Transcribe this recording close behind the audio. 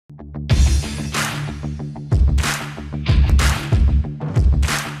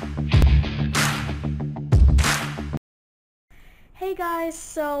Hey guys,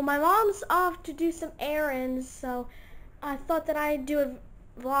 so my mom's off to do some errands, so I thought that I'd do a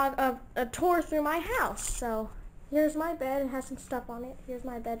vlog of a tour through my house. So here's my bed and has some stuff on it. Here's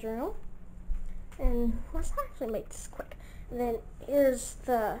my bedroom. And let's actually make this quick. And then here's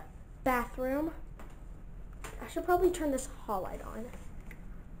the bathroom. I should probably turn this hall light on.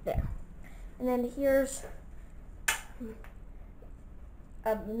 There. And then here's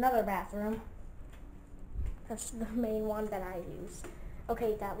another bathroom. That's the main one that I use.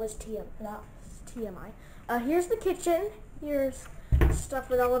 Okay, that was TMI. Here's the kitchen. Here's stuff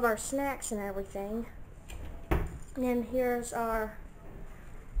with all of our snacks and everything. And then here's our...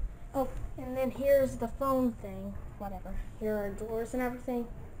 Oh, and then here's the phone thing. Whatever. Here are drawers and everything.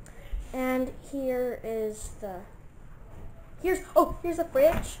 And here is the... Here's a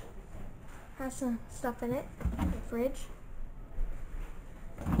fridge. Has some stuff in it. The fridge.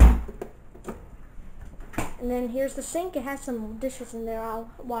 And then here's the sink. It has some dishes in there. I'll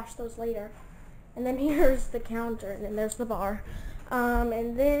wash those later. And then here's the counter. And then there's the bar.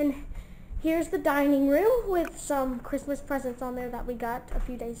 And then here's the dining room with some Christmas presents on there that we got a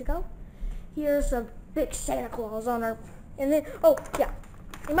few days ago. Here's a big Santa Claus on our... And then, oh, yeah.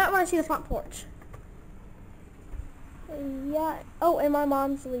 You might want to see the front porch. Yeah. Oh, and my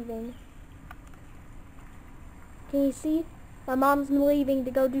mom's leaving. Can you see? My mom's leaving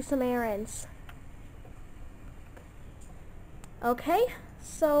to go do some errands. Okay,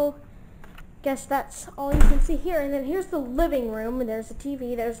 so guess that's all you can see here. And then here's the living room, and there's a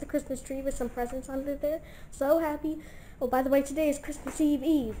TV. There's the Christmas tree with some presents under there. So happy. Oh, by the way, today is Christmas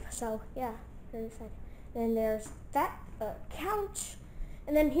Eve. So yeah, very excited. Then there's that couch,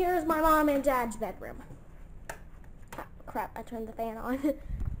 and then here's my mom and dad's bedroom. Ah, crap! I turned the fan on.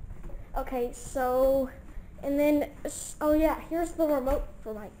 Okay, so and then oh yeah, here's the remote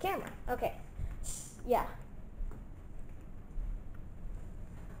for my camera. Okay, yeah.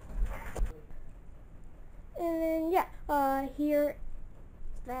 And then, yeah, here,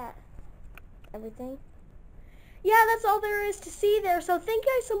 that, everything. Yeah, that's all there is to see there. So thank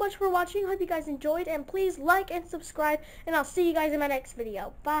you guys so much for watching. Hope you guys enjoyed. And please like and subscribe. And I'll see you guys in my next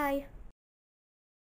video. Bye.